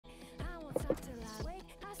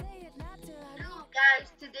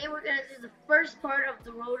today we're gonna do the first part of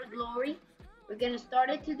the Road to Glory. We're gonna start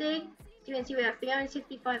it today. As you can see, we have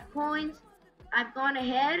 365 coins. I've gone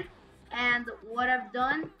ahead, and what I've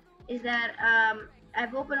done is that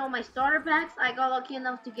I've opened all my starter packs. I got lucky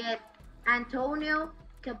enough to get Antonio,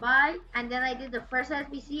 Kabay, and then I did the first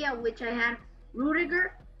SBC at which I had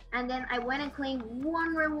Rudiger, and then I went and claimed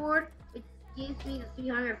one reward, which gives me the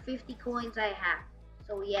 350 coins I have.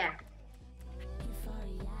 So yeah.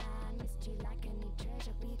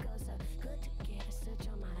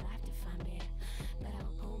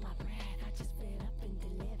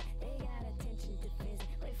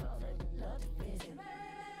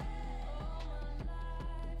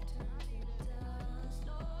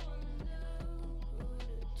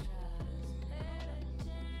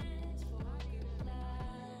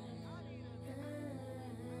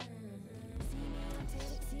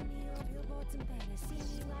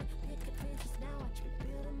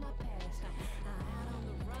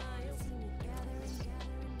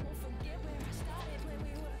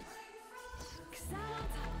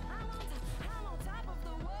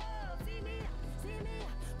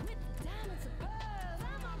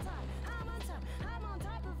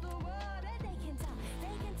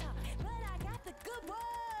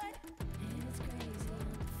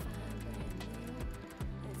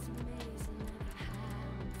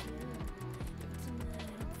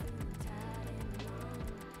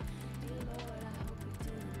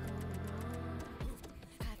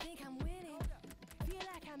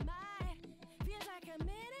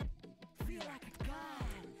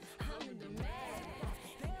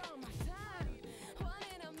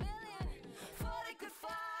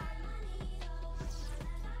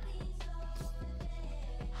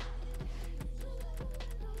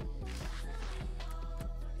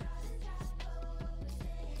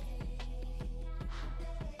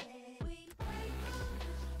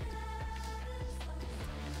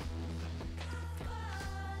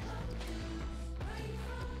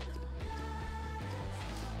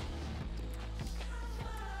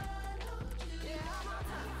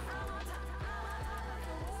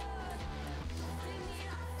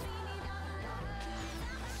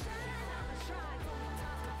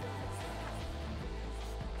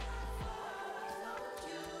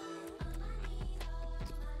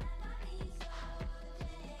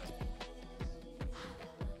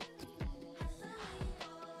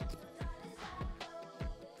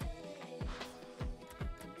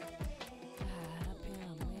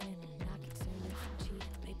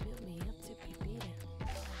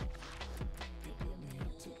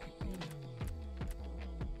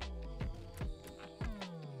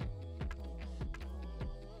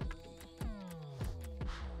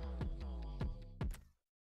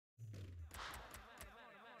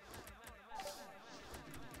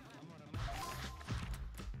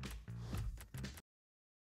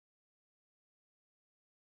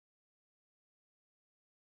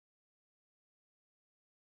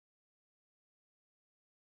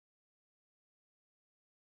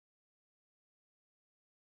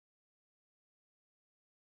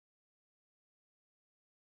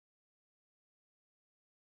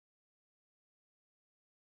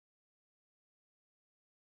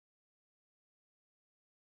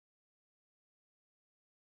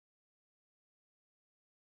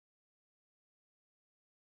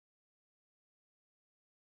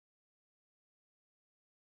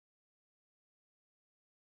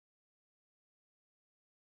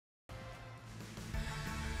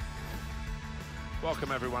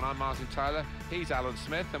 Welcome everyone, I'm Martin Tyler, he's Alan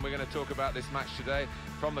Smith, and we're going to talk about this match today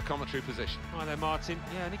from the commentary position. Hi there Martin,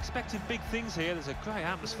 yeah, and expecting big things here, there's a great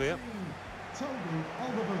atmosphere. Toby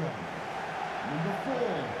Alderweireld. Number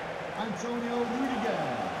 4, Antonio Rudiger.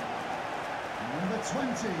 Number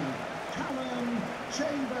 20, Callum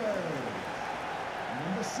Chambers.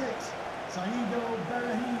 Number 6, Saido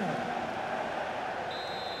Berahino.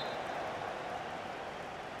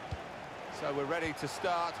 So we're ready to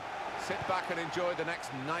start. Sit back and enjoy the next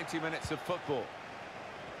 90 minutes of football.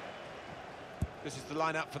 This is the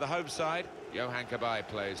lineup for the home side. Yohan Kabay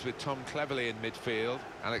plays with Tom Cleverley in midfield.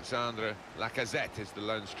 Alexandre Lacazette is the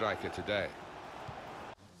lone striker today.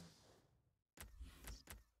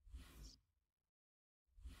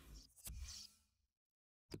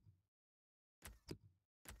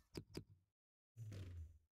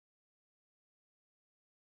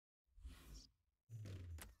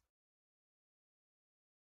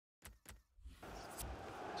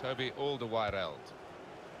 Toby Alderweireld.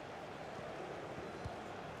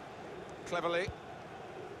 Cleverly.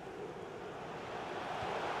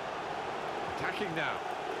 Attacking now.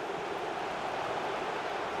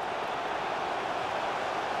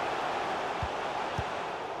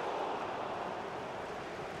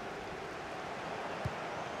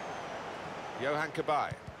 Johan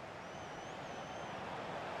Cabaye.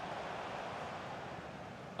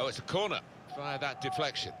 Oh, it's a corner via that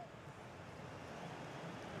deflection.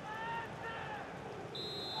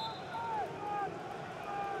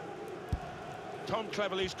 Tom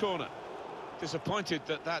Cleverley's corner. Disappointed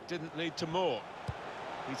that that didn't lead to more.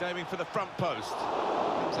 He's aiming for the front post.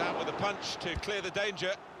 Comes out with a punch to clear the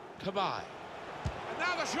danger. Cabaye. And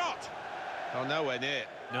now the shot! Oh, nowhere near.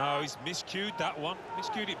 No, he's miscued that one.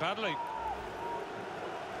 Miscued it badly.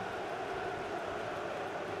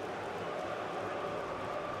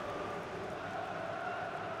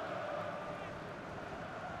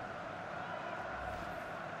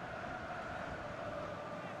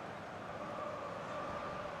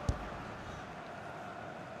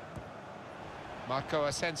 Marco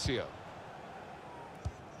Asensio.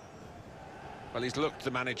 Well, he's looked,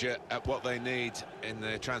 the manager, at what they need in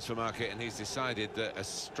the transfer market, and he's decided that a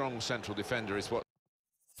strong central defender is what's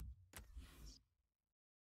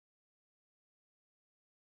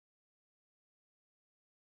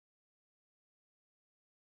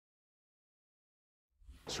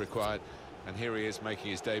required, and here he is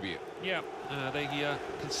making his debut. Yeah, they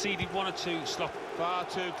conceded one or two sloppy. Far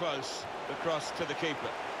too close, the cross to the keeper.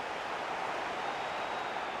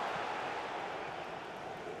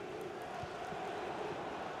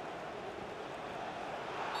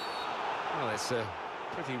 Well, it's a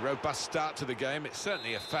pretty robust start to the game. It's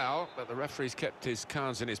certainly a foul, but the referee's kept his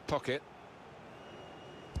cards in his pocket.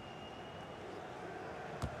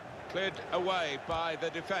 Cleared away by the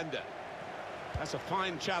defender. That's a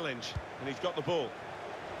fine challenge, and he's got the ball.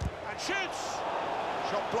 And shoots!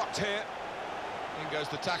 Shot blocked here. In goes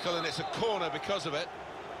the tackle, and it's a corner because of it.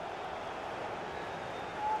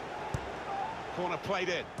 Corner played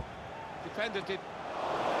in. Defender did...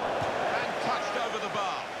 and touched over the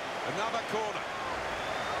bar. Another corner.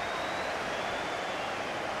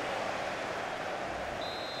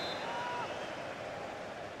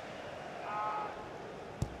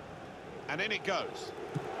 And in it goes.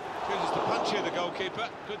 Chooses to punch here, the goalkeeper.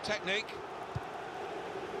 Good technique.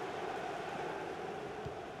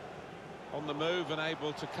 On the move and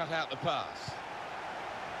able to cut out the pass.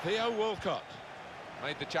 Theo Walcott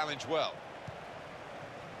made the challenge well.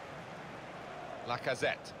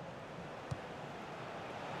 Lacazette.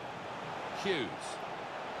 Hughes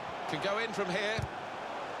can go in from here.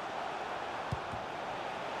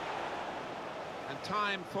 And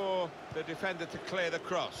time for the defender to clear the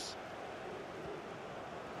cross.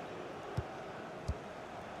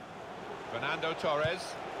 Fernando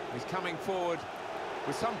Torres. He's coming forward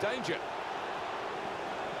with some danger.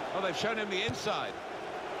 Oh, they've shown him the inside.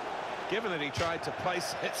 Given that he tried to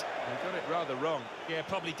place it, he got it rather wrong. Yeah,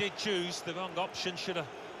 probably did choose the wrong option. Should have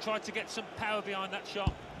tried to get some power behind that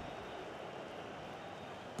shot.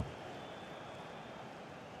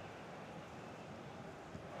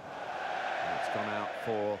 It's gone out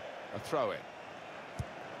for a throw-in.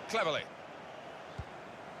 Cleverly.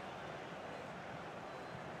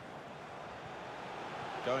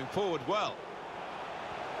 Going forward well.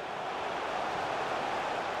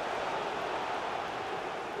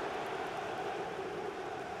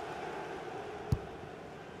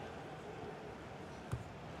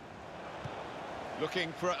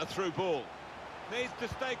 Looking for a through ball. Needs to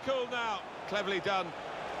stay cool now. Cleverly done.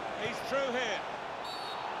 He's through here.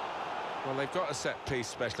 Well, they've got a set-piece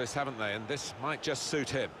specialist, haven't they? And this might just suit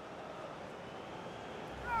him.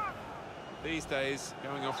 These days,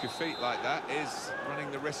 going off your feet like that is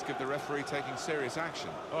running the risk of the referee taking serious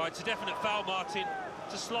action. Oh, it's a definite foul, Martin.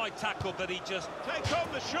 It's a slide tackle, but he just... Take on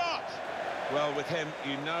the shot! Well, with him,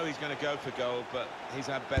 you know he's going to go for goal, but he's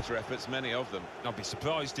had better efforts, many of them. I'd be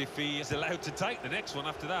surprised if he is allowed to take the next one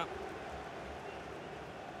after that.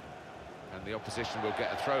 And the opposition will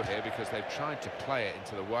get a throw here because they've tried to play it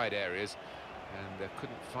into the wide areas and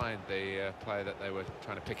couldn't find the player that they were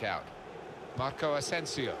trying to pick out. Marco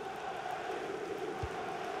Asensio.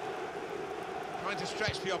 Trying to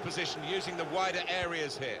stretch the opposition using the wider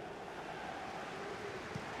areas here.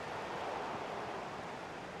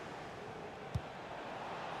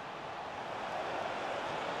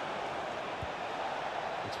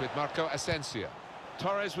 It's with Marco Asensio.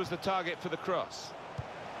 Torres was the target for the cross.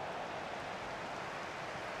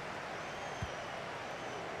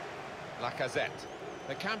 Lacazette.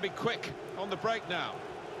 They can be quick on the break now.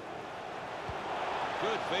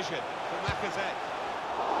 Good vision from Lacazette.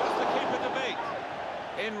 Just the keeper to beat.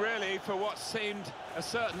 In really for what seemed a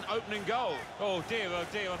certain opening goal. Oh dear, I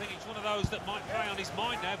think it's one of those that might play on his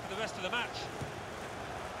mind now for the rest of the match.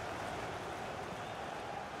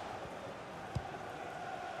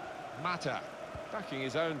 Mata backing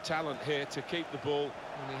his own talent here to keep the ball,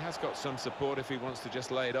 and he has got some support if he wants to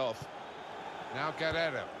just lay it off. Now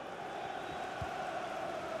Guerrero.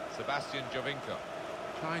 Sebastian Jovinko.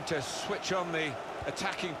 Trying to switch on the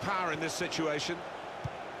attacking power in this situation.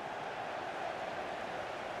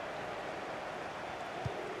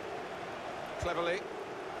 Cleverly.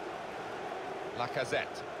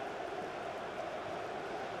 Lacazette.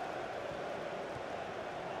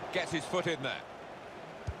 Gets his foot in there.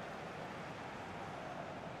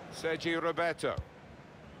 Sergi Roberto.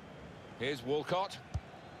 Here's Walcott.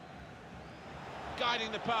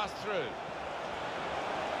 Guiding the pass through.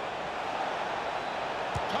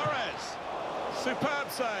 Torres.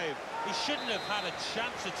 Superb save. He shouldn't have had a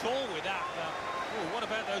chance at all with that. Oh, what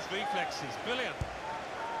about those reflexes? Brilliant.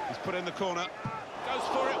 He's put in the corner. Goes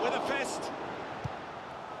for it with a fist.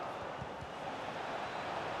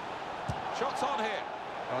 Shots on here.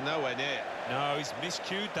 Oh, nowhere near. No, he's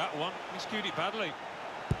miscued that one. Miscued it badly.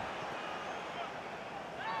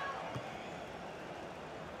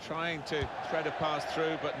 Trying to thread a pass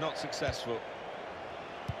through, but not successful.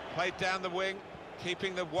 Played down the wing,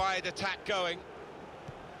 keeping the wide attack going.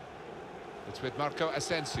 It's with Marco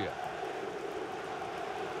Asensio.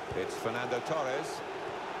 It's Fernando Torres.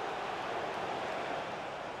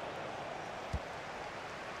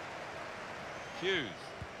 Hughes.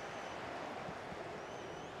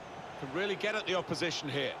 Can really get at the opposition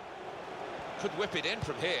here. Could whip it in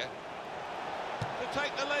from here. To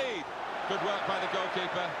take the lead. Good work by the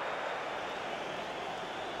goalkeeper.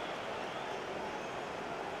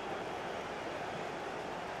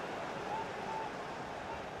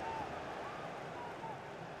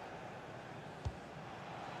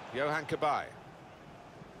 Johan Cabaye.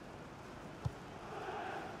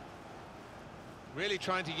 Really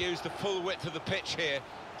trying to use the full width of the pitch here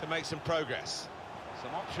to make some progress.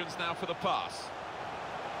 Some options now for the pass.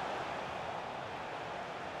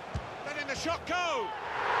 Letting the shot go!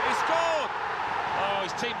 He scored! Oh,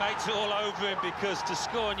 his teammates are all over him, because to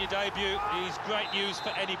score on your debut is great news for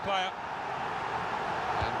any player.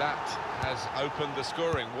 And that has opened the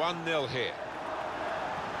scoring. 1-0 here.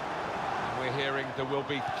 And we're hearing there will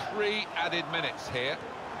be 3 added minutes here.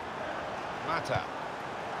 Mata.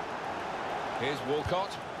 Here's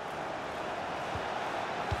Walcott.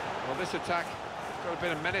 Well, this attack got a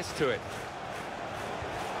bit of menace to it.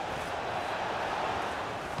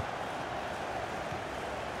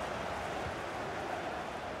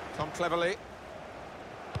 Tom Cleverly.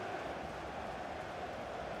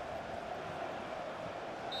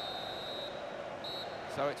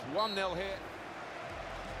 So it's 1-0 here.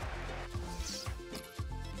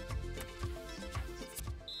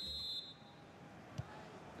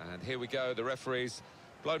 And here we go, the referee's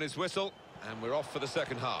blown his whistle, and we're off for the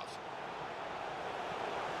second half.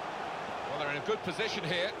 Well, they're in a good position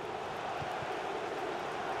here.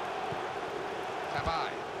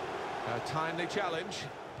 Cabaye. A timely challenge.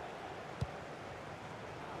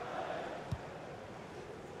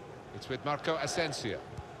 It's with Marco Asensio.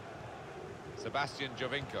 Sebastian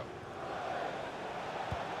Jovinko.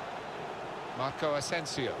 Marco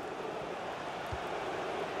Asensio.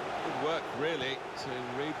 Good work, really, to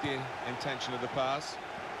read the intention of the pass.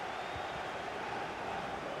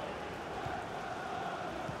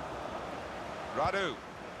 Radu.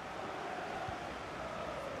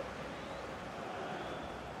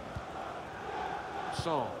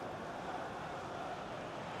 Son.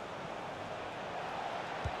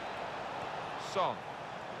 Son.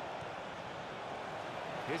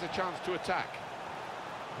 Here's a chance to attack.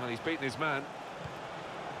 Well, he's beaten his man.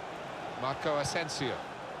 Marco Asensio.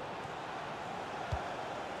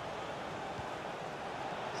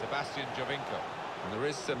 Sebastian Jovinko. And there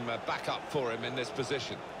is some backup for him in this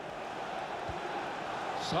position.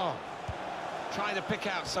 Son. Trying to pick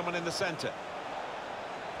out someone in the centre.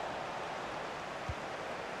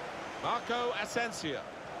 Marco Asensio.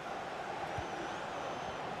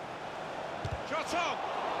 Shot on!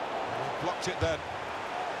 Blocked it then.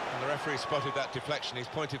 And the referee spotted that deflection. He's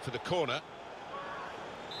pointed for the corner.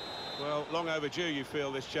 Well, long overdue, you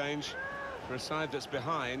feel, this change. For a side that's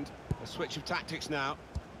behind, a switch of tactics now.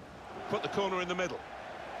 Put the corner in the middle.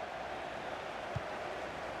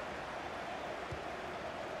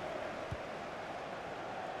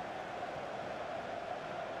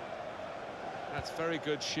 That's very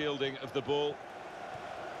good shielding of the ball.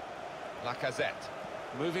 Lacazette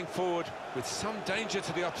moving forward with some danger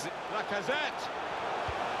to the opposite. Lacazette!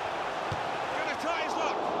 Gonna try his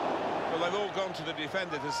luck! Well, they've all gone to the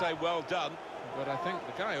defender to say well done, but I think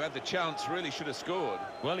the guy who had the chance really should have scored.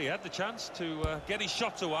 Well, he had the chance to get his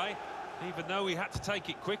shot away, even though he had to take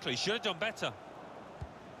it quickly. Should have done better.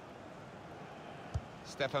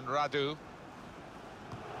 Stefan Radu.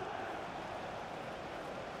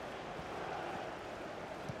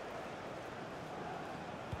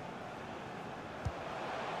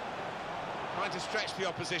 Trying to stretch the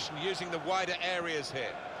opposition, using the wider areas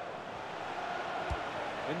here.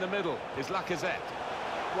 In the middle is Lacazette.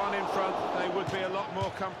 One in front, they would be a lot more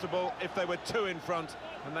comfortable if they were two in front,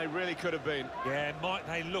 and they really could have been. Yeah, might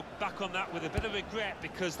they look back on that with a bit of regret,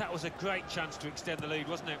 because that was a great chance to extend the lead,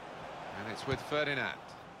 wasn't it? And it's with Ferdinand.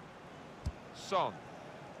 Son.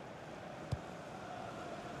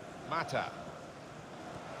 Mata.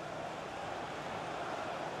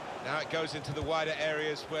 Now it goes into the wider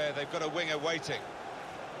areas where they've got a winger waiting.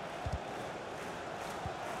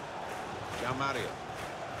 Mario.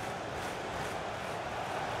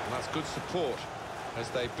 And that's good support as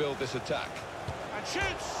they build this attack. And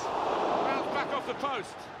shoots! Bounce back off the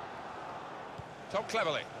post. Tom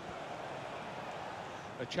Cleverley.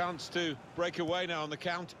 A chance to break away now on the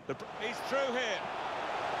count. He's through here.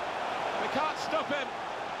 They can't stop him.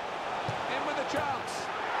 In with a chance.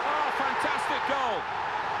 Oh, fantastic goal.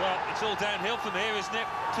 Well, it's all downhill from here, isn't it?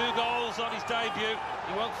 2 goals on his debut.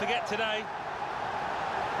 He won't forget today.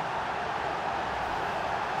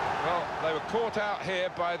 Well, they were caught out here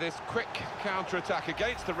by this quick counter-attack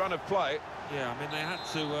against the run of play. Yeah, I mean, they had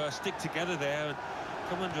to stick together there and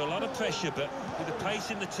come under a lot of pressure, but with the pace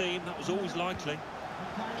in the team, that was always likely.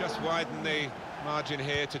 Just widen the margin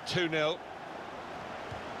here to 2-0.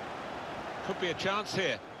 Could be a chance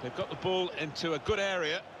here. They've got the ball into a good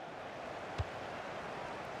area.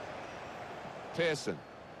 Pearson.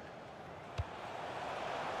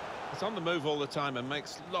 He's on the move all the time and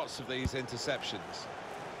makes lots of these interceptions.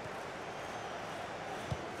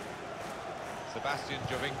 Sebastian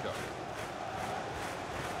Jovinko.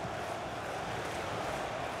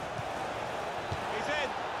 He's in!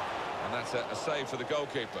 And that's a save for the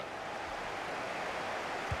goalkeeper.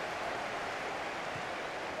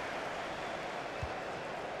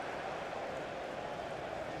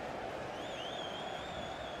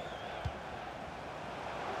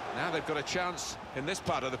 Now they've got a chance in this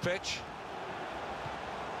part of the pitch.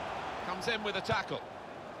 Comes in with a tackle.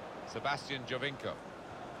 Sebastian Jovinko.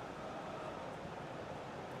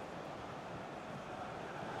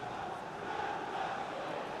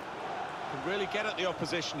 Can really get at the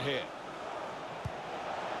opposition here.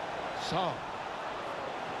 So.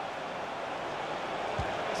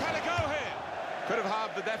 He's had a go here. Could have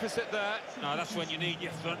halved the deficit there. No, that's when you need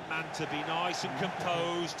your front man to be nice and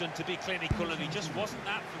composed and to be clinical, and he just wasn't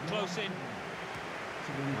that from close in.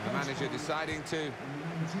 The manager deciding to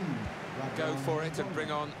go for it and bring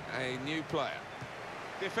on a new player.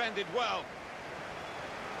 Defended well.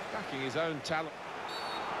 Backing his own talent.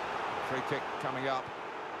 Free kick coming up.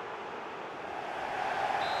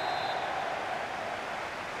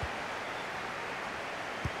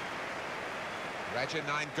 Raja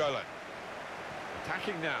Nainggolan.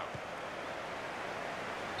 Attacking now.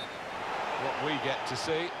 What we get to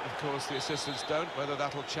see, of course the assistants don't. Whether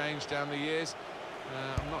that'll change down the years,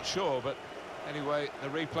 I'm not sure, but anyway, the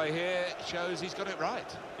replay here shows he's got it right.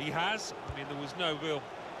 He has. I mean, there was no real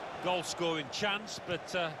goal-scoring chance, but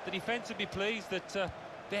the defence would be pleased that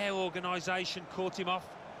their organisation caught him off.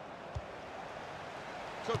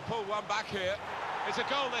 Could pull one back here. It's a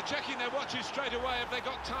goal. They're checking their watches straight away. Have they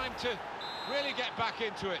got time to really get back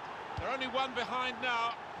into it? They're only one behind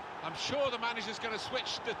now. I'm sure the manager's going to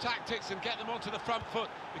switch the tactics and get them onto the front foot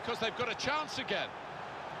because they've got a chance again.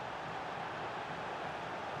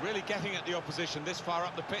 Really getting at the opposition this far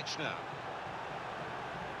up the pitch now.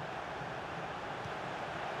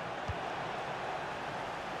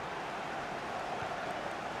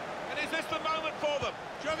 And is this the moment for them?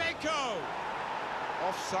 Jovinko!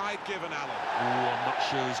 Offside given, Alan. Oh, I'm not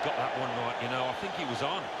sure he's got that one right, you know. I think he was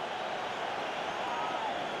on.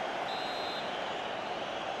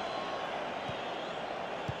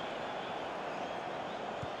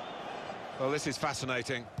 Well, this is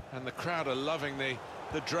fascinating, and the crowd are loving the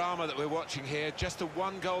drama that we're watching here. Just a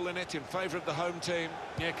 1 goal in it in favour of the home team.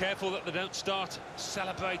 Yeah, careful that they don't start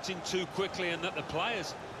celebrating too quickly and that the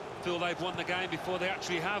players feel they've won the game before they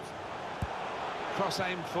actually have. Cross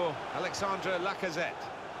aim for Alexandre Lacazette.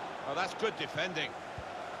 Oh, that's good defending.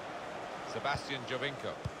 Sebastian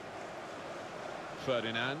Jovinko.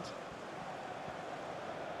 Ferdinand.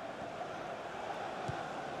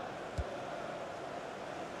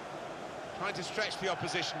 Trying to stretch the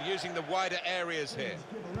opposition using the wider areas here.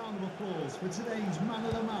 Give a round of applause for today's man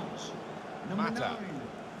of the match. Number Mata. 9,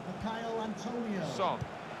 Mikhail Antonio. Son.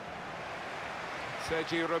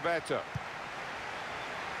 Sergi Roberto.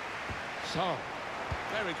 Son.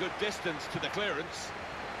 Very good distance to the clearance.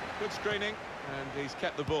 Good screening, and he's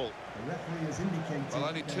kept the ball. The referee has indicated. Well,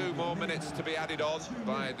 only 2 more minutes to be added on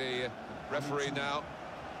by the referee now.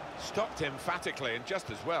 Stopped emphatically and just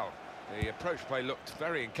as well. The approach play looked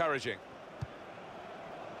very encouraging.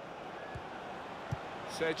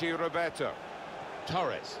 Sergi Roberto.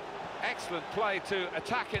 Torres. Excellent play to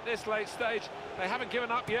attack at this late stage. They haven't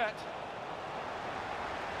given up yet.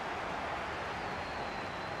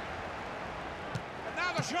 And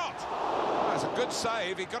now the shot. That's a good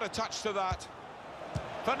save. He got a touch to that.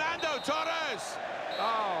 Fernando Torres.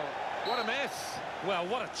 Oh, what a miss. Well,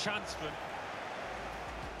 what a chance for him.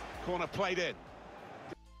 Corner played in.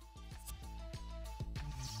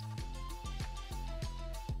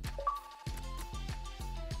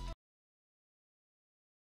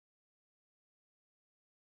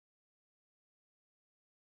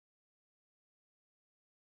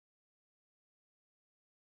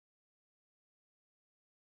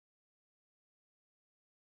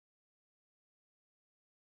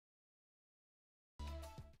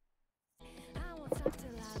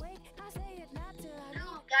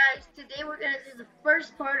 Hello guys, today we're gonna do the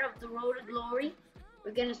first part of the Road to Glory.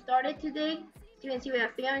 We're gonna start it today. So you can see we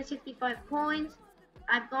have 365 coins.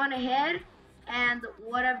 I've gone ahead, and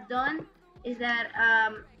what I've done is that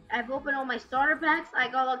I've opened all my starter packs. I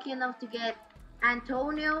got lucky enough to get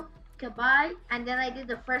Antonio, Kabay, and then I did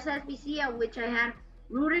the first SBC at which I had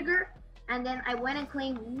Rudiger, and then I went and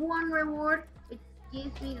claimed one reward, which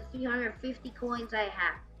gives me the 350 coins I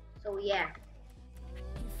have. So yeah.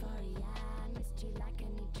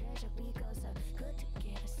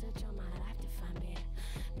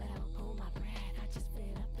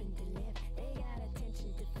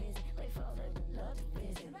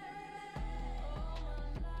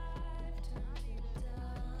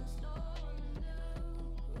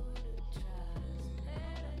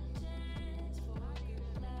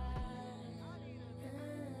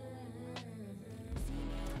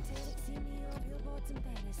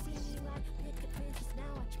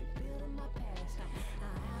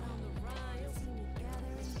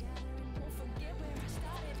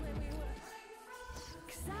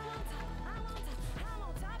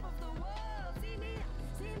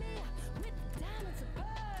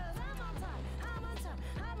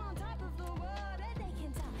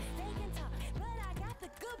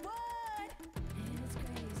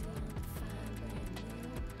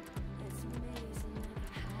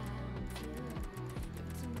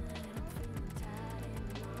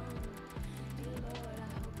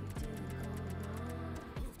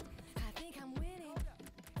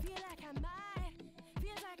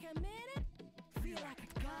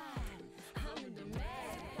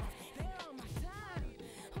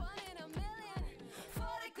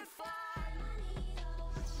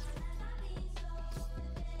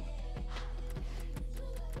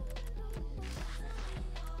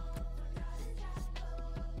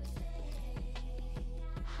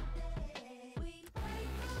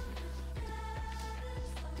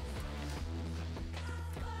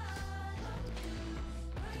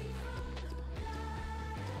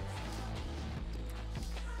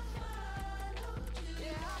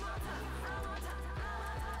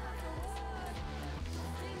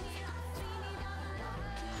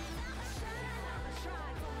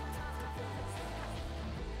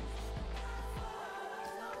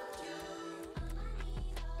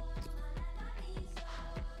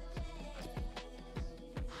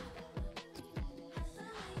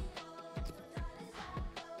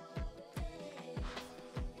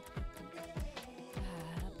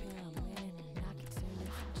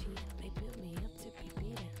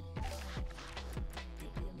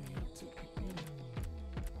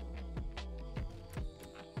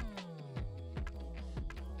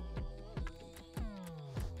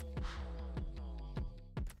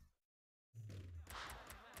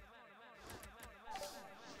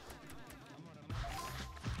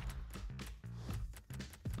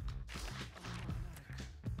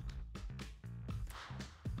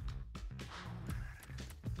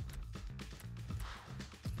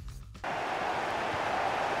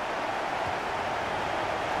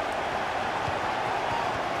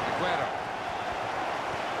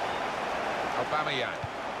 Aubameyang.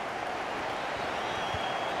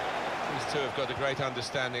 These two have got a great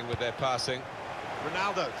understanding with their passing.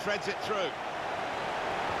 Ronaldo threads it through.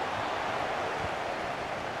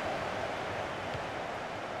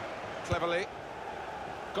 Cleverly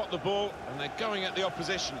got the ball, and they're going at the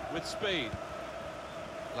opposition with speed.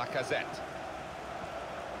 Lacazette.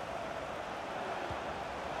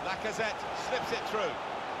 Lacazette slips it through.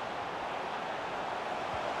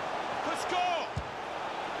 Could score!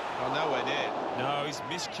 Oh, nowhere near. No, he's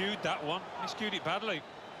miscued that one. Miscued it badly.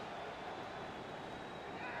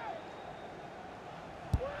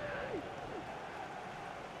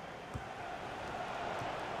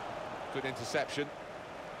 Good interception.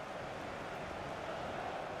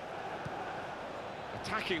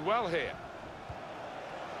 Attacking well here.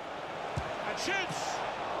 And shoots!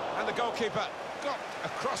 And the goalkeeper got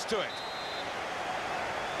across to it.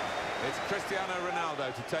 It's Cristiano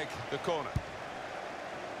Ronaldo to take the corner.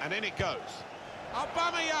 And in it goes.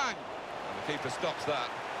 Aubameyang! And the keeper stops that.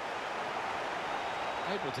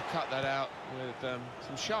 Able to cut that out with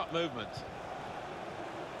some sharp movement.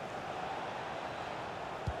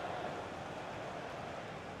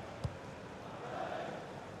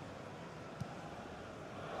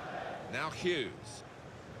 Now Hughes.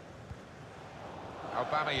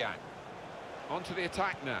 Aubameyang. On to the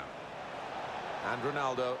attack now. And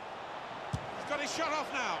Ronaldo. He's got his shot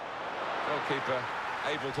off now. Goalkeeper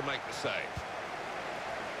able to make the save.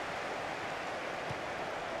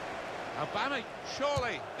 Aubameyang,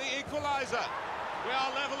 surely the equaliser. We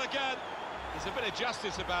are level again. There's a bit of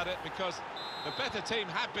justice about it because the better team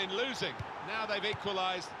have been losing. Now they've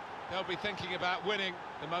equalised. They'll be thinking about winning.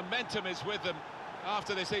 The momentum is with them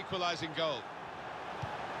after this equalising goal.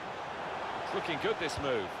 It's looking good, this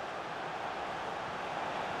move.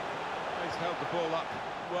 He's held the ball up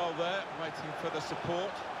well there, waiting for the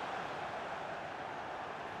support.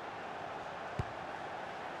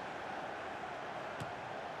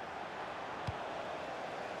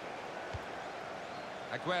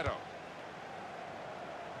 Aguero.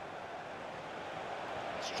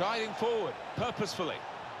 Striding forward, purposefully.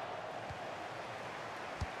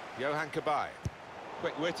 Johan Cabaye.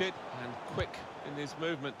 Quick-witted and quick in his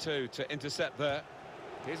movement too to intercept there.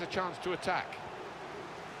 Here's a chance to attack.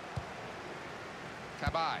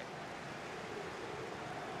 Cabaye.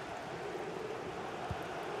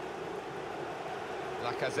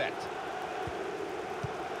 Lacazette.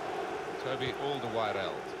 Toby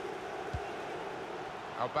Alderweireld.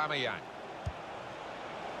 Aubameyang.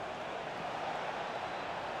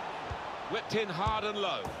 Whipped in hard and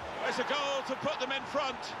low. There's a goal to put them in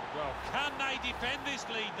front. Well, can they defend this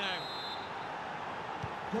lead now?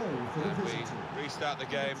 Goal for the And visitors. we restart the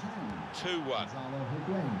game 2-1.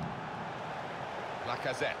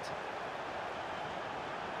 Lacazette.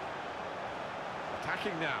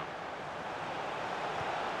 Attacking now.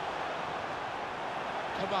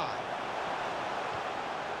 Cabaye.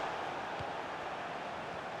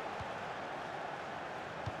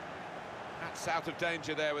 That's out of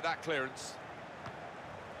danger there with that clearance.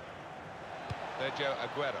 Sergio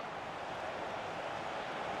Aguero.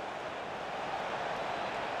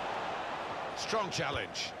 Strong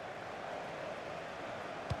challenge.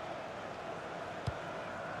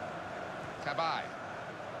 Cabaye.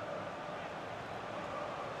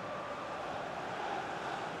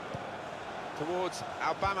 Towards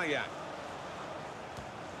Aubameyang.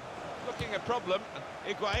 Looking a problem.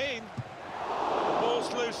 Higuain. The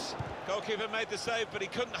ball's loose. Goalkeeper made the save, but he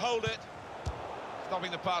couldn't hold it.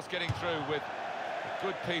 Stopping the pass getting through with a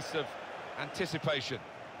good piece of anticipation.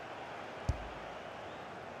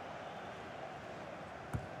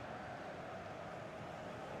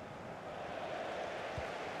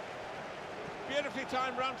 Beautifully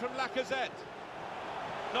timed run from Lacazette.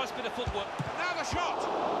 Nice bit of footwork. Now the shot!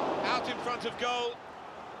 Out in front of goal.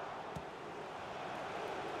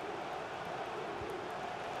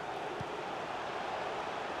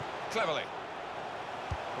 Cleverly.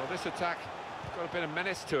 Well, this attack has got a bit of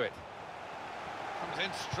menace to it. Comes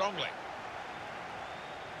in strongly.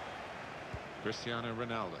 Cristiano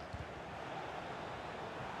Ronaldo.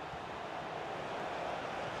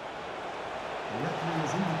 The referee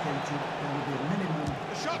has indicated there will be a minimum.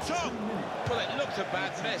 The shot's of 2 on! minutes. Well, it looked a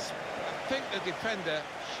bad miss. I think the defender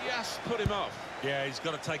just put him off. Yeah, he's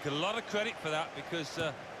got to take a lot of credit for that because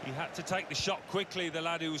he had to take the shot quickly, the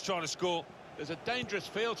lad who was trying to score. There's a dangerous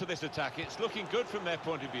feel to this attack. It's looking good from their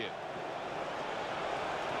point of view.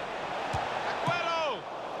 Aguero!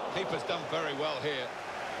 Keeper's done very well here.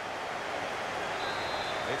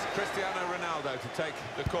 It's Cristiano Ronaldo to take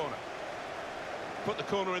the corner. Put the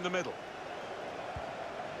corner in the middle.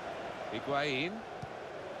 Higuain.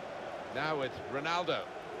 Now with Ronaldo.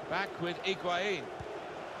 Back with Higuain.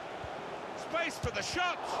 Space for the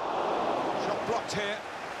shot! Shot blocked here.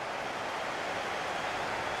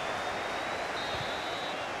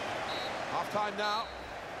 Half-time now.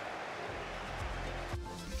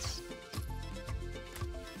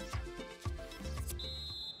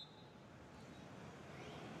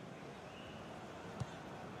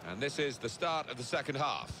 And this is the start of the second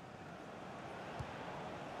half.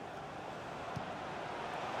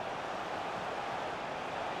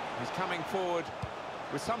 He's coming forward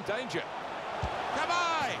with some danger.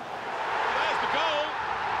 Cabaye! There's the goal!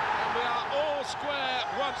 And we are all square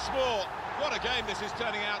once more. What a game this is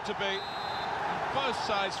turning out to be. Both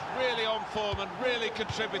sides really on form and really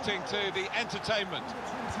contributing to the entertainment.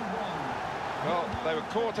 Number 21, Well, they were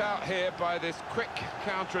caught out here by this quick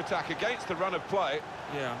counter-attack against the run of play.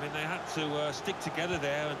 Yeah, I mean, they had to stick together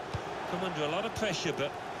there and come under a lot of pressure,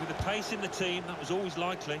 but with the pace in the team, that was always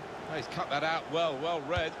likely. Well, he's cut that out well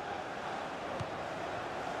read.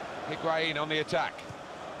 Higuain on the attack.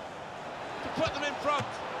 To put them in front.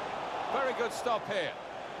 Very good stop here.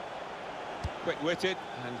 Quick-witted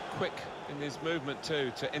and quick in his movement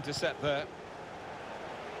too to intercept there.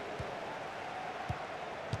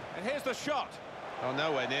 And here's the shot. Oh,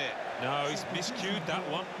 nowhere near. No, he's miscued that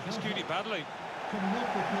one. Miscued it badly. Coming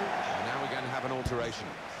off the pitch. And now we're going to have an alteration.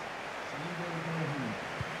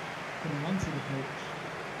 Coming onto the pitch.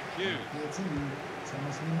 Hughes. 13,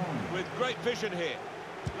 Thomas Lemon. With great vision here.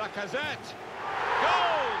 Lacazette.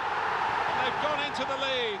 Goal! And they've gone into the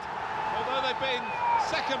lead. Although they've been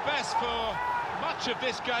second best for much of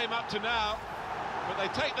this game up to now. But they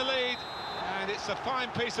take the lead, and it's a fine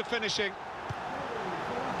piece of finishing.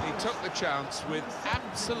 He took the chance with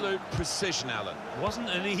absolute precision, Alan. Wasn't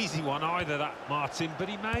an easy one either, that, Martin, but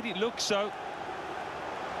he made it look so.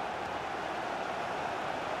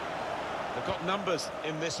 They've got numbers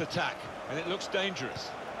in this attack, and it looks dangerous.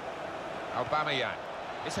 Aubameyang.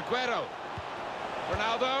 It's Aguero.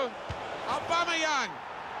 Ronaldo. Aubameyang.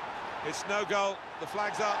 It's no goal. The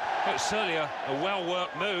flag's up. It's certainly a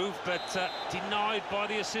well-worked move, but denied by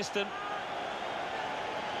the assistant.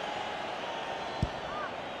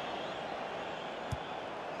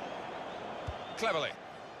 Cleverly.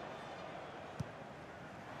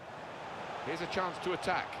 Here's a chance to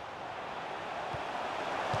attack.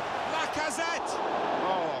 Lacazette!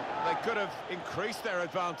 Oh, they could have increased their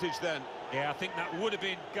advantage then. Yeah, I think that would have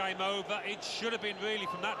been game over. It should have been really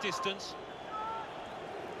from that distance.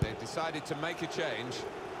 They've decided to make a change,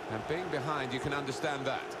 and being behind, you can understand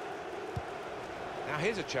that. Now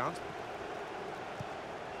here's a chance.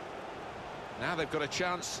 Now they've got a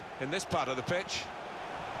chance in this part of the pitch.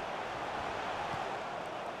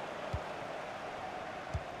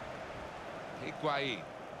 Higuain.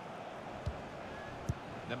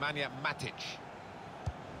 Nemanja Matic.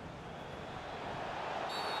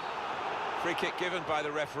 Free kick given by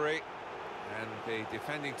the referee, and the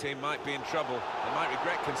defending team might be in trouble. They might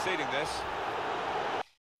regret conceding this.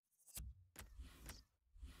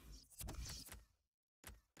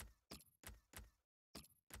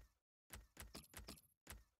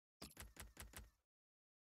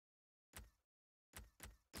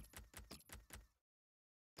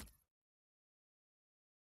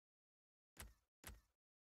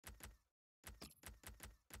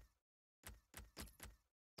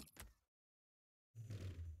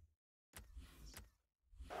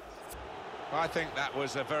 I think that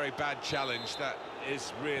was a very bad challenge. That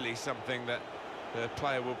is really something that the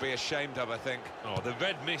player will be ashamed of, I think. Oh, the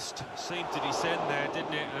red mist seemed to descend there,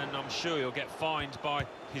 didn't it? And I'm sure he'll get fined by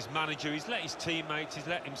his manager. He's let his teammates, he's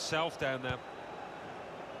let himself down there.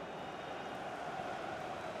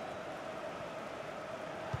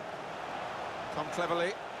 Tom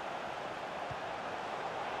Cleverley.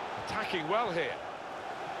 Attacking well here.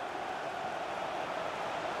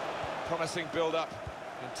 Promising build-up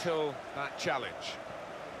until that challenge.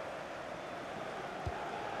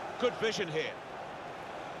 Good vision here.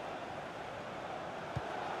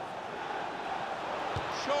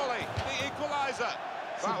 Surely the equaliser.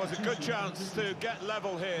 That was a good chance to get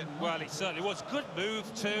level here. Well, it certainly was. Good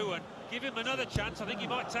move too, and give him another chance. I think he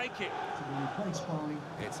might take it.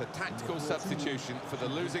 It's a tactical substitution for the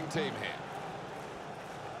losing team here.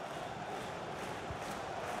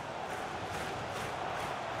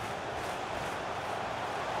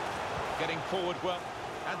 Getting forward well.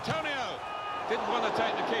 Antonio didn't want to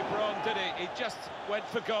take the keeper on, did he? He just went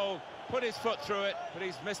for goal, put his foot through it, but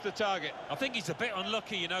he's missed the target. I think he's a bit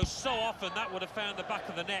unlucky, you know. So often that would have found the back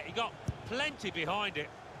of the net. He got plenty behind it.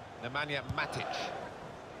 Nemanja Matic.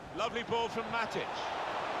 Lovely ball from Matic.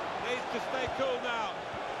 Needs to stay cool now.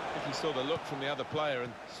 I think he saw the look from the other player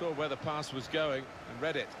and saw where the pass was going and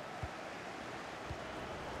read it.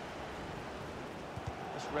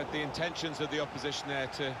 Just read the intentions of the opposition there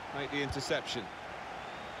to make the interception.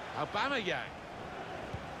 Aubameyang.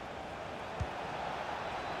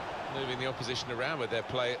 Moving the opposition around with their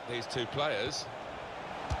play, these two players.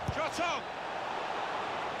 Shot on!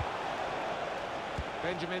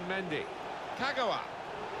 Benjamin Mendy. Kagawa.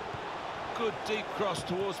 Good deep cross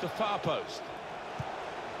towards the far post.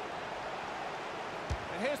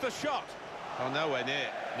 And here's the shot. Oh, nowhere near.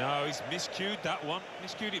 No, he's miscued that one.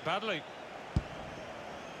 Miscued it badly.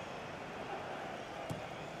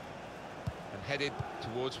 And headed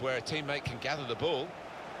towards where a teammate can gather the ball.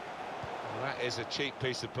 Well, that is a cheap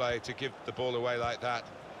piece of play to give the ball away like that.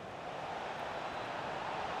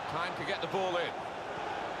 Time to get the ball in.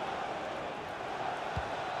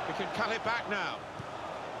 He can cut it back now.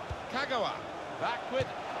 Kagawa, backward,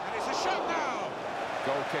 and it's a shot now!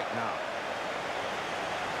 Goal kick now.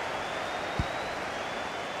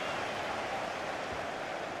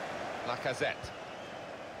 Lacazette.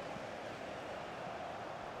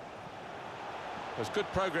 There's good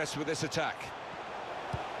progress with this attack.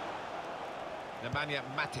 Nemanja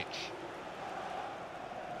Matic.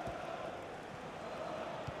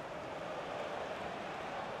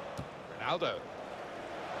 Ronaldo.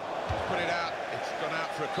 He's put it out. It's gone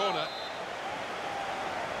out for a corner.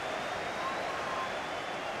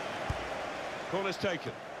 Corner's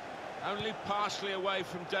taken. Only partially away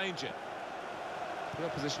from danger. The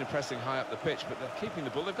opposition are pressing high up the pitch, but they're keeping the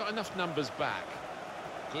ball. They've got enough numbers back.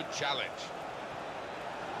 Good challenge.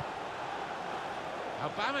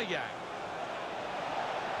 Aubameyang.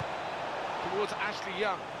 Towards Ashley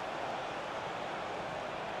Young.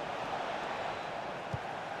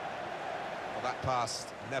 Well, that pass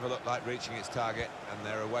never looked like reaching its target, and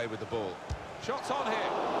they're away with the ball. Shots on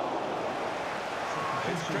here.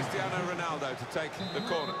 It's Cristiano Ronaldo to take the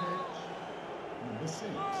corner.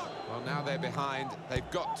 Well, now they're behind. They've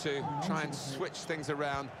got to try and switch things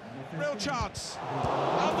around. Real chance.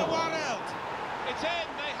 Under one held. It's in.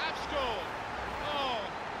 They have scored. Oh,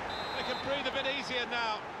 they can breathe a bit easier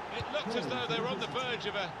now. It looked as though they were on the verge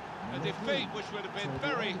of a defeat, which would have been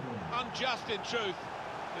very unjust in truth.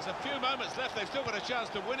 There's a few moments left. They've still got a chance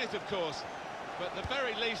to win it, of course. But the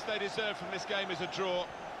very least they deserve from this game is a draw.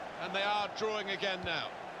 And they are drawing again now.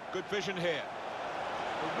 Good vision here.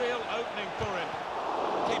 A real opening for him.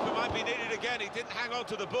 Keeper might be needed again. He didn't hang on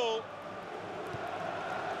to the ball.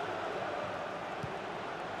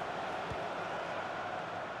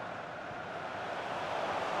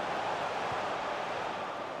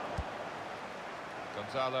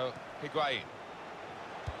 Gonzalo Higuain.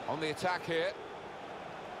 On the attack here.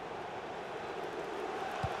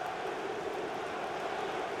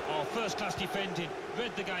 Oh, first-class defending.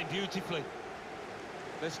 Read the game beautifully.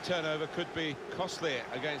 This turnover could be costly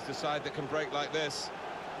against a side that can break like this.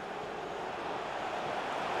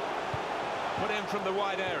 Put in from the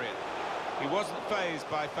wide area. He wasn't fazed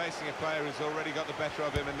by facing a player who's already got the better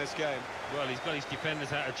of him in this game. Well, he's got his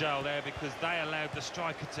defenders out of jail there because they allowed the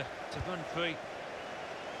striker to run free.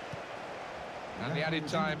 And the added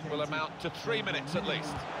time will amount to 3 minutes at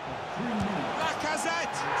least.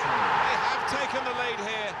 Lacazette! They have taken the lead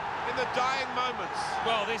here in the dying moments.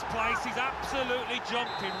 Well, this place is absolutely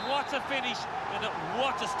jumping. What a finish and at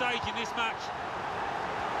what a stage in this match.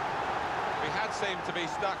 We had seemed to be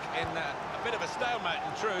stuck in a bit of a stalemate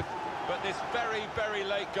in truth, but this very, very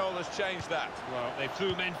late goal has changed that. Well, they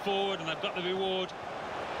threw men forward and they've got the reward.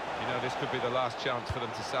 You know, this could be the last chance for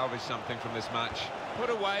them to salvage something from this match. Put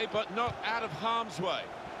away, but not out of harm's way.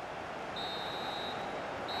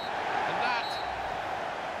 And that,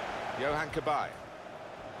 Yohan Cabaye.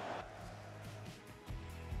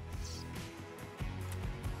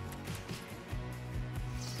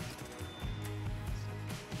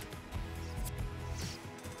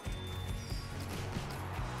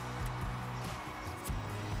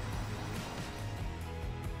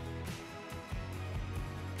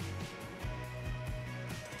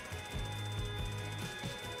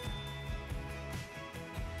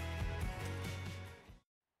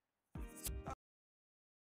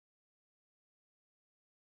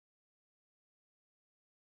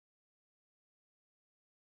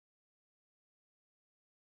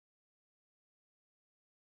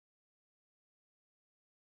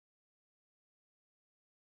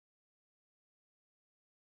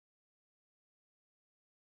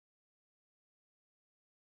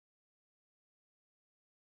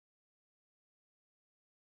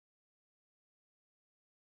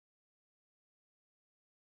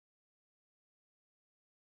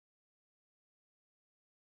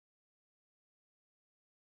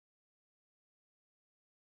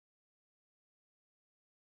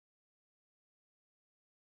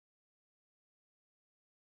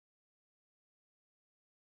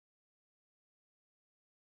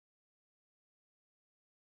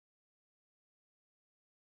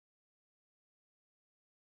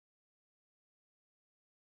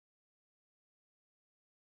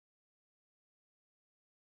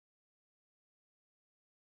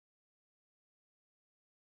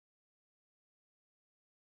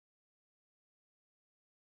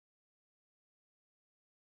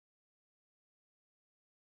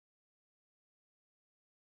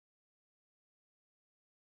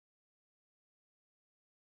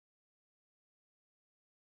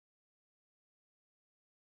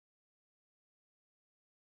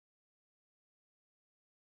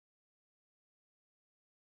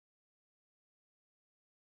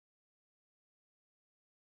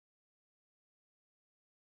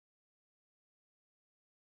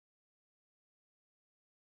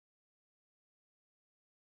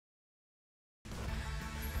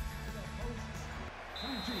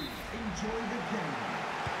 enjoy the game.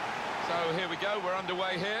 So here we go, we're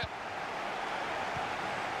underway here.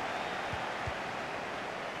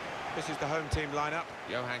 This is the home team lineup.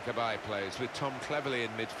 Johan Cabaye plays with Tom Cleverley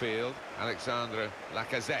in midfield. Alexandre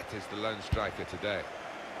Lacazette is the lone striker today.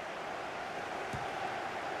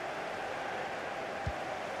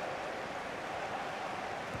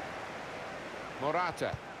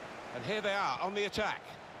 Morata. And here they are on the attack.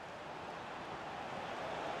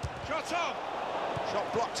 Shot on!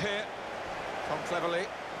 Shot blocked here. Tom Cleverley.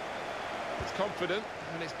 It's confident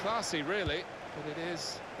and it's classy, really, but it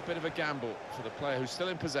is a bit of a gamble for the player who's still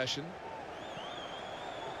in possession.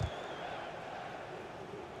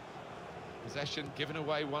 Possession given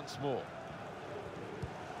away once more.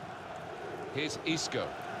 Here's Isco.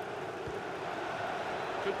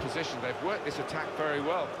 Good position, they've worked this attack very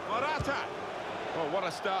well. Morata! Well, what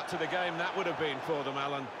a start to the game that would have been for them,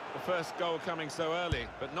 Alan. The first goal coming so early,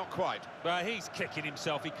 but not quite. But he's kicking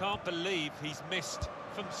himself. He can't believe he's missed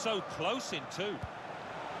from so close in too.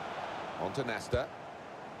 On to Nesta.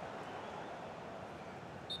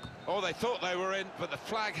 Oh, they thought they were in, but the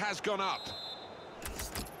flag has gone up.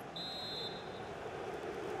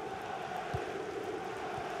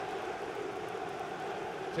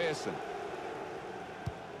 Pearson.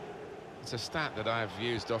 It's a stat that I've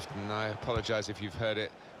used often, and I apologise if you've heard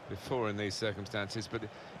it before in these circumstances, but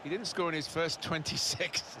he didn't score in his first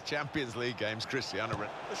 26 Champions League games, Cristiano Ronaldo.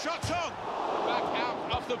 The shot's on! Back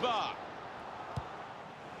out off the bar.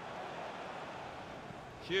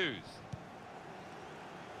 Hughes.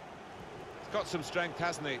 He's got some strength,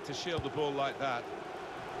 hasn't he, to shield the ball like that.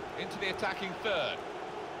 Into the attacking third.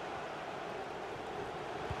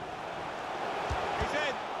 He's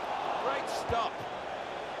in! Great stop.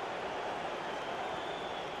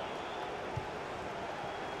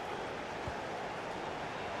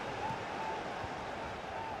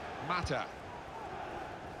 Mata.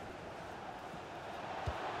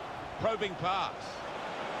 Probing pass.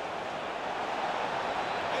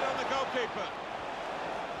 In on the goalkeeper.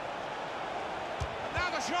 And now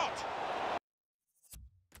the shot.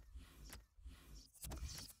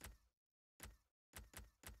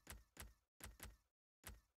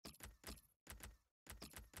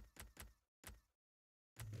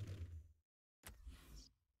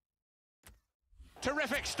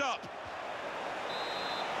 Terrific stop.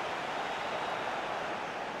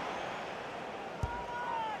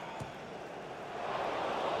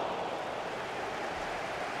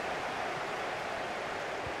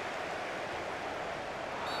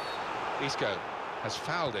 Isco has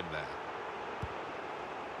fouled him there.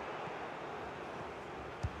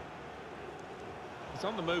 He's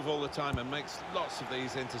on the move all the time and makes lots of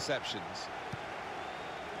these interceptions.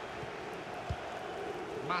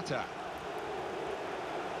 Mata.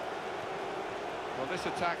 Well, this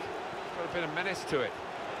attack has got a bit of menace to it.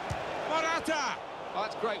 Morata! Oh,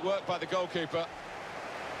 that's great work by the goalkeeper.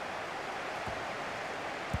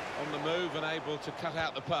 On the move and able to cut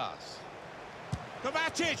out the pass.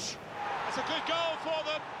 Kovacic! It's a good goal for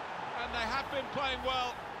them, and they have been playing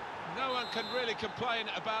well. No one can really complain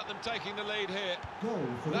about them taking the lead here.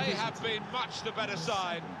 They have been much the better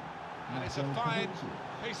side, and it's a fine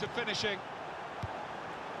piece of finishing.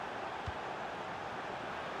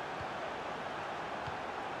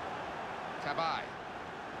 Cabaye.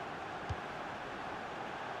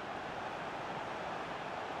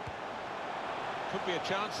 Could be a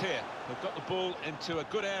chance here. They've got the ball into a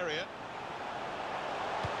good area.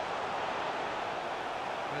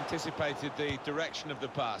 Anticipated the direction of the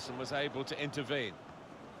pass and was able to intervene.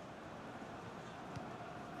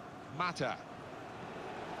 Mata.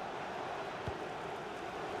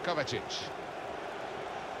 Kovacic.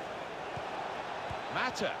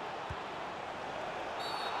 Mata.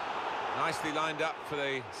 Nicely lined up for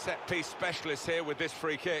the set-piece specialist here with this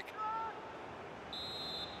free kick.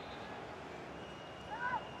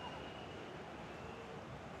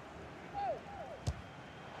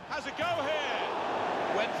 Has a go here.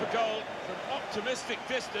 Went for goal from optimistic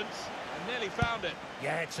distance and nearly found it.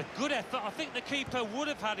 Yeah, it's a good effort. I think the keeper would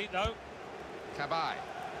have had it, though. Cabaye.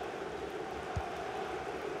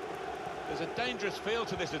 There's a dangerous feel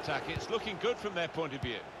to this attack. It's looking good from their point of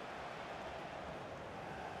view.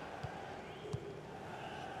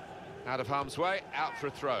 Out of harm's way, out for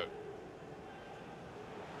a throw.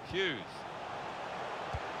 Hughes.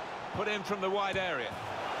 Put in from the wide area.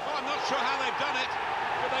 Oh, I'm not sure how they've done it,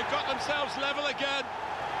 but they've got themselves level again.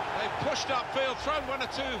 They've pushed upfield, thrown one or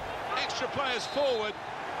two extra players forward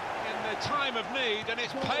in the time of need, and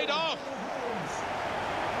it's paid off.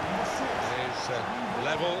 It is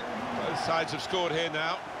level. Both sides have scored here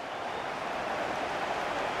now.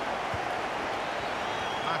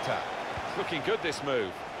 Mata. It's looking good, this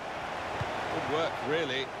move. Good work,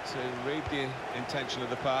 really, to read the intention of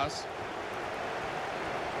the pass.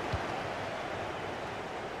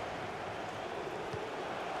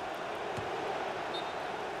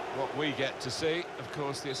 What we get to see, of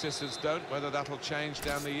course, the assistants don't. Whether that'll change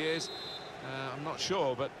down the years, I'm not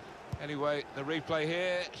sure, but anyway, the replay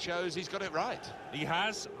here shows he's got it right. He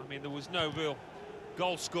has. I mean, there was no real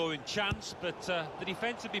goal-scoring chance, but the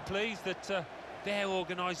defence would be pleased that their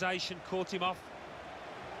organisation caught him off.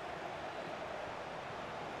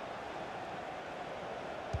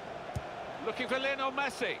 Looking for Lionel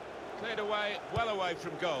Messi. Cleared away, well away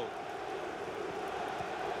from goal.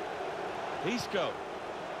 Isco.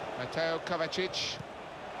 Mateo Kovacic.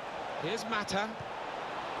 Here's Mata.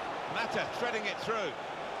 Mata threading it through.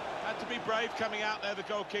 Had to be brave coming out there, the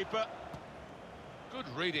goalkeeper. Good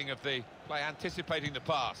reading of the play, anticipating the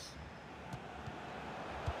pass.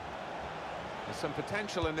 There's some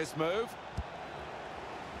potential in this move.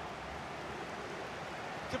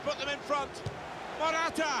 To put them in front.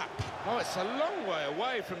 Morata! Oh, it's a long way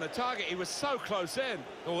away from the target. He was so close in.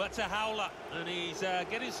 Oh, that's a howler, and he's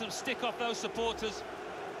getting some stick off those supporters.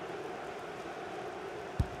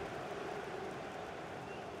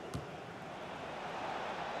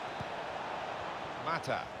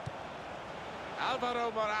 Mata.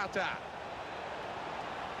 Alvaro Morata.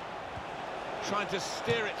 Trying to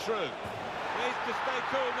steer it through. Needs to stay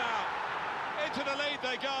cool now. Into the lead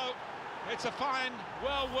they go. It's a fine,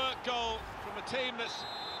 well-worked goal from a team that's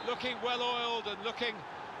looking well-oiled and looking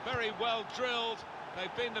very well-drilled.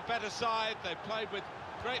 They've been the better side. They've played with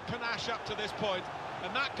great panache up to this point,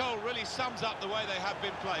 and that goal really sums up the way they have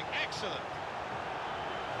been playing. Excellent.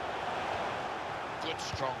 Good,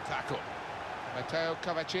 strong tackle. Mateo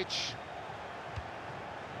Kovacic.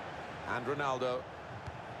 And Ronaldo.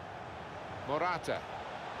 Morata.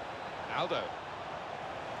 Aldo.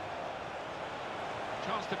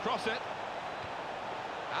 Chance to cross it.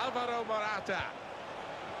 Alvaro Morata.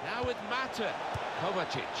 Now with Mata.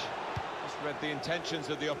 Kovacic. Just read the intentions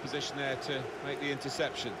of the opposition there to make the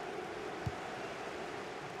interception.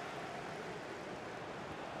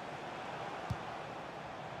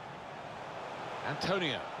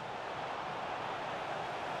 Antonio.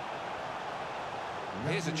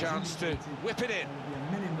 Here's a chance to whip it in.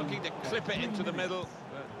 Looking to clip it into the middle,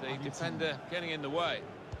 but the defender getting in the way.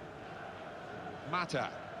 Mata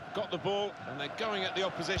got the ball, and they're going at the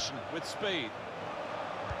opposition with speed.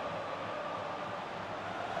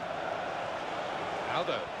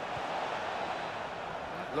 Aldo.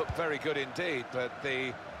 That looked very good indeed, but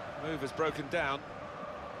the move has broken down.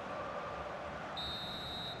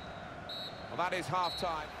 Well, that is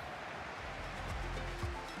half-time.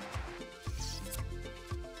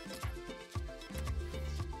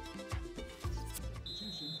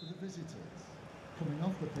 Substitution for the visitors. Coming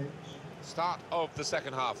off the pitch. Start of the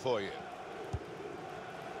second half for you.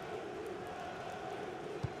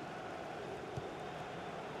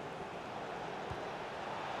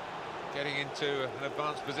 Getting into an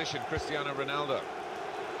advanced position, Cristiano Ronaldo.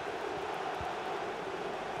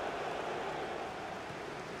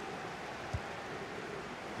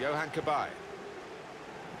 Johan Cabaye.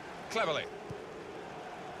 Cleverly.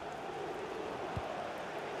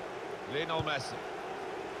 Lionel Messi.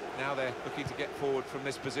 Now they're looking to get forward from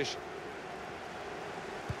this position.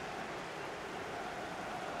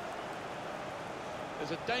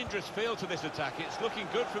 There's a dangerous feel to this attack. It's looking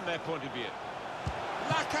good from their point of view.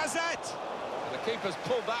 Lacazette! And the keeper's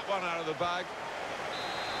pulled that one out of the bag.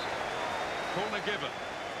 Corner given.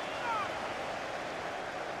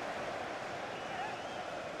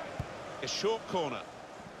 A short corner.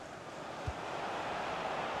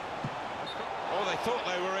 Oh, they thought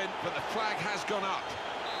they were in, but the flag has gone up.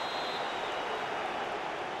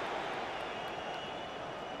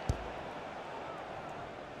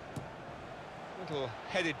 Little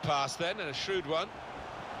headed pass then, and a shrewd one.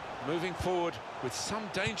 Moving forward with some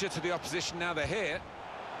danger to the opposition now they're here.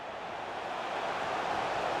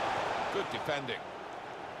 Good defending.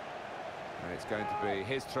 And it's going to be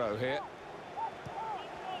his throw here.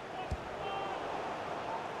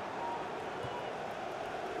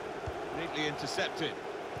 Neatly intercepted.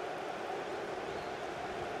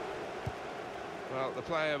 Well, the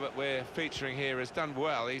player that we're featuring here has done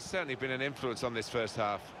well. He's certainly been an influence on this first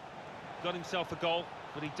half. Got himself a goal,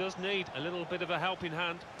 but he does need a little bit of a helping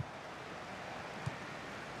hand.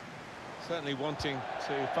 Certainly wanting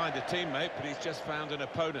to find a teammate, but he's just found an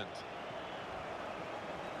opponent.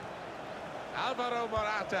 Alvaro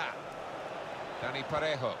Morata. Dani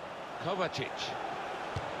Parejo. Kovacic.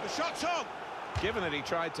 The shot's on! Given that he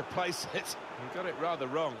tried to place it, he got it rather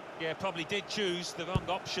wrong. Yeah, probably did choose the wrong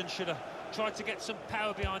option. Should have tried to get some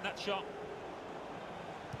power behind that shot.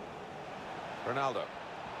 Ronaldo.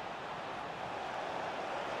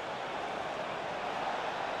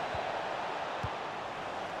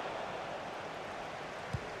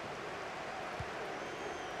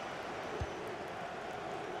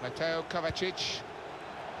 Mateo Kovacic.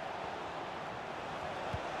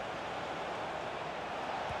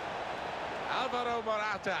 Alvaro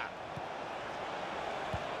Morata.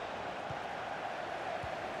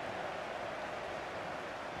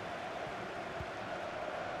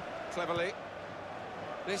 Cleverly.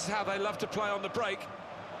 This is how they love to play on the break.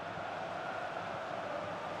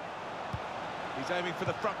 He's aiming for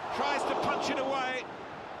the front. Tries to punch it away.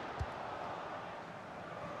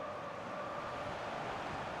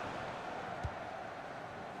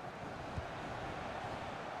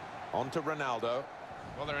 On to Ronaldo.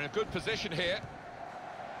 Well, they're in a good position here.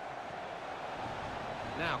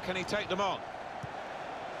 Now, can he take them on?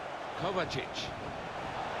 Kovacic.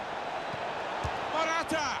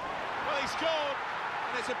 Morata! Well, he scored,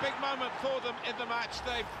 and it's a big moment for them in the match.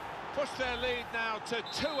 They've pushed their lead now to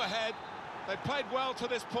 2 ahead. They've played well to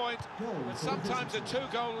this point, but sometimes a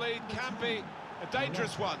 2-goal lead can be a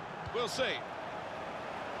dangerous one. We'll see.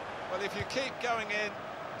 Well, if you keep going in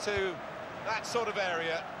to that sort of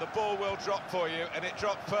area, the ball will drop for you, and it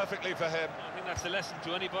dropped perfectly for him. I think that's a lesson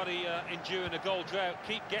to anybody enduring a goal drought.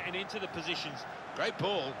 Keep getting into the positions. Great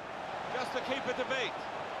ball. Just the keeper to beat.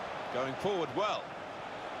 Going forward well.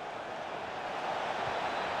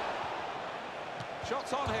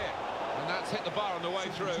 Shots on here. And that's hit the bar on the way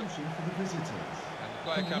through. And the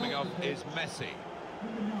player coming off is Messi.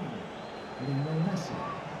 Number 9, Messi.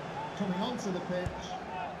 Coming onto the pitch.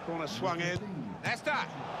 Corner swung in. Nesta!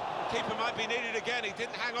 Keeper might be needed again. He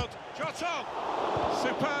didn't hang on. Shot on!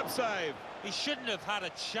 Superb save. He shouldn't have had a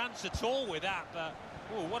chance at all with that, but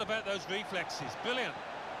oh, what about those reflexes? Brilliant.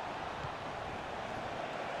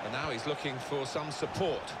 And now he's looking for some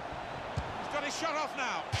support. He's got his shot off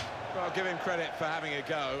now. Well, I'll give him credit for having a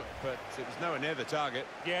go, but it was nowhere near the target.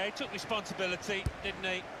 Yeah, he took responsibility, didn't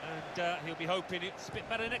he? And he'll be hoping it's a bit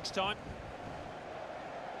better next time.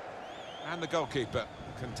 And the goalkeeper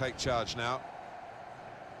can take charge now.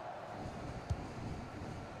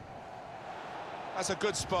 That's a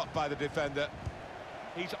good spot by the defender.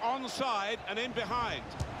 He's onside and in behind.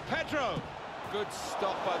 Pedro. Good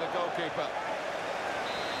stop by the goalkeeper.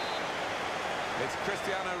 It's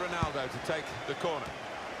Cristiano Ronaldo to take the corner.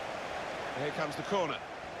 Here comes the corner.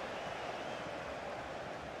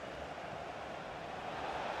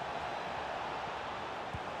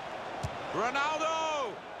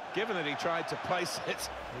 Ronaldo! Given that he tried to place it,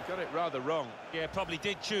 he got it rather wrong. Yeah, probably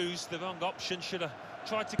did choose the wrong option. Should have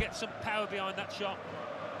tried to get some power behind that shot.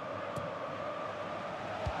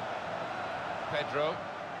 Pedro.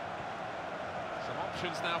 Some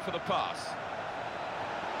options now for the pass.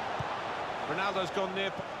 Ronaldo's gone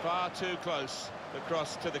near, far too close. The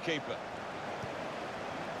cross to the keeper.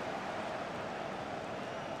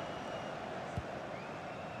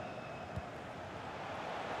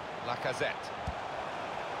 Lacazette.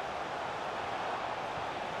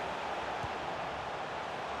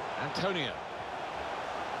 Antonio.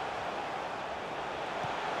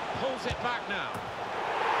 Pulls it back now.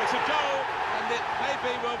 It's a goal, and it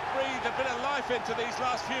maybe will breathe a bit of life into these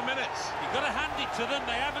last few minutes. You've got to hand it to them.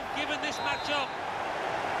 They haven't given this match up.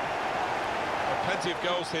 Well, plenty of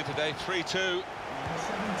goals here today. 3-2.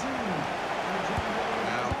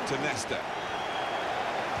 Now to Nesta.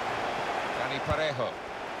 Dani Parejo.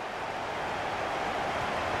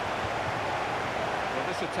 Well,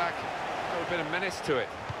 this attack got a bit of menace to it.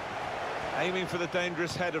 Aiming for the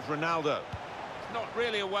dangerous head of Ronaldo. It's not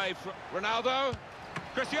really away from Ronaldo.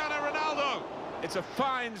 Cristiano Ronaldo! It's a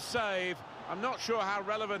fine save. I'm not sure how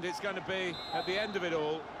relevant it's going to be at the end of it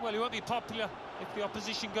all. Well, he won't be popular if the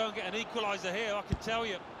opposition go and get an equaliser here, I can tell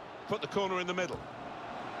you. Put the corner in the middle.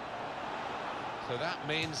 So that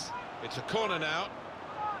means it's a corner now.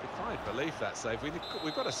 Defied belief, that save.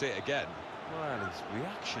 We've got to see it again. Well, his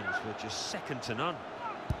reactions were just second to none.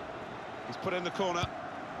 He's put in the corner.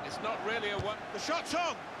 It's not really a one. The shot's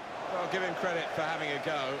on! Well, I'll give him credit for having a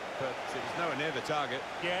go, but it was nowhere near the target.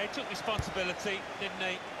 Yeah, he took responsibility, didn't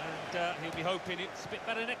he? And he'll be hoping it's a bit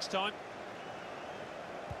better next time.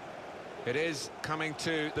 It is coming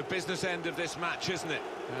to the business end of this match, isn't it?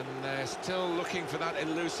 And they're still looking for that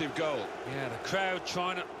elusive goal. Yeah, the crowd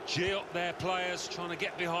trying to cheer up their players, trying to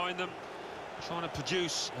get behind them, trying to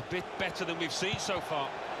produce a bit better than we've seen so far.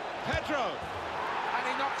 Pedro! And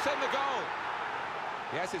he knocks in the goal.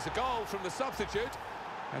 Yes, it's a goal from the substitute,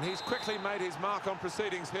 and he's quickly made his mark on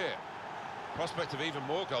proceedings here. Prospect of even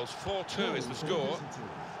more goals. 4-2 is the score.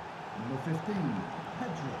 Number 15,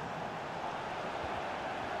 Pedro.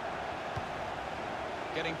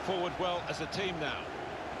 getting forward well as a team now.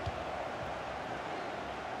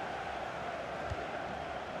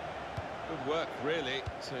 Good work, really,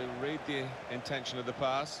 to read the intention of the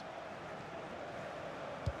pass.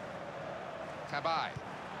 Cabaye.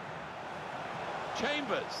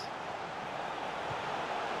 Chambers.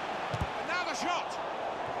 And now the shot!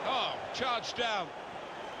 Oh, charged down.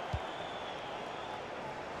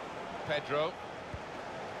 Pedro.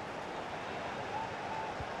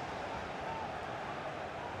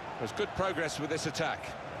 There's good progress with this attack.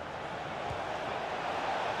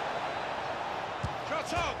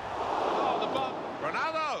 Shots on! Oh, the ball.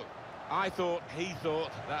 Ronaldo! He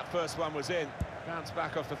thought that first one was in. Bounced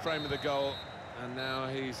back off the frame of the goal, and now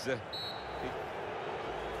he's...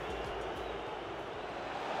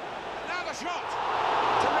 Now the shot!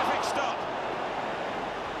 Terrific stop!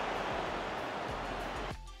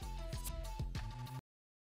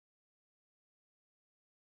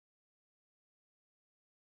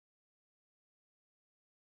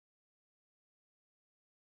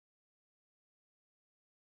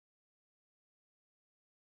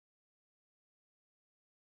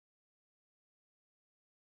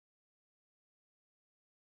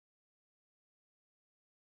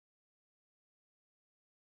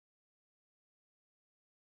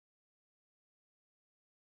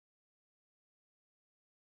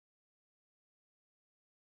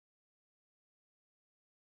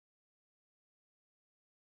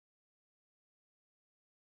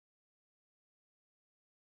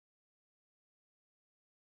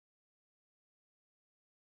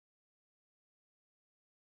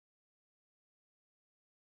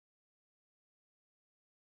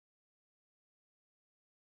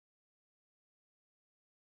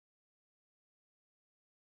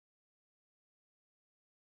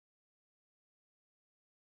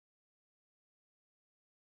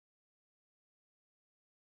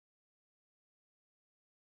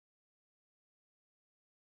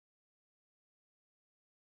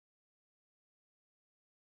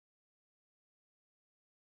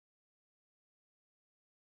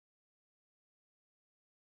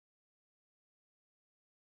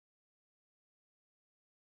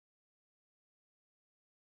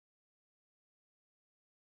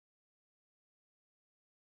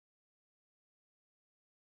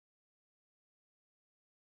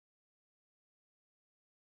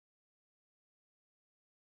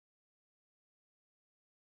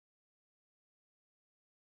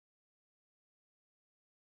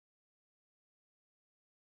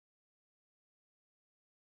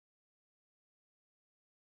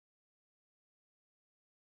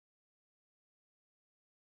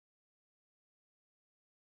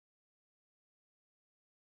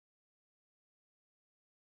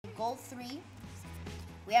 Goal 3.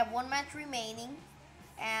 We have one match remaining,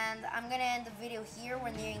 and I'm gonna end the video here.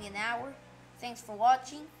 We're nearing an hour. Thanks for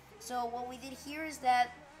watching. So what we did here is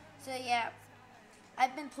that, so yeah,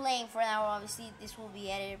 I've been playing for an hour. Obviously this will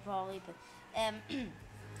be edited probably, but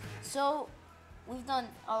so we've done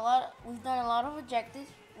a lot of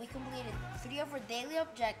objectives. We completed 3 of our daily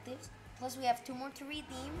objectives, plus we have 2 more to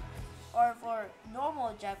redeem, or for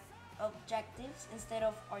normal objectives instead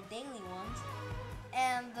of our daily ones.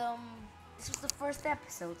 And this was the first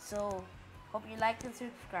episode, so hope you liked and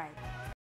subscribed.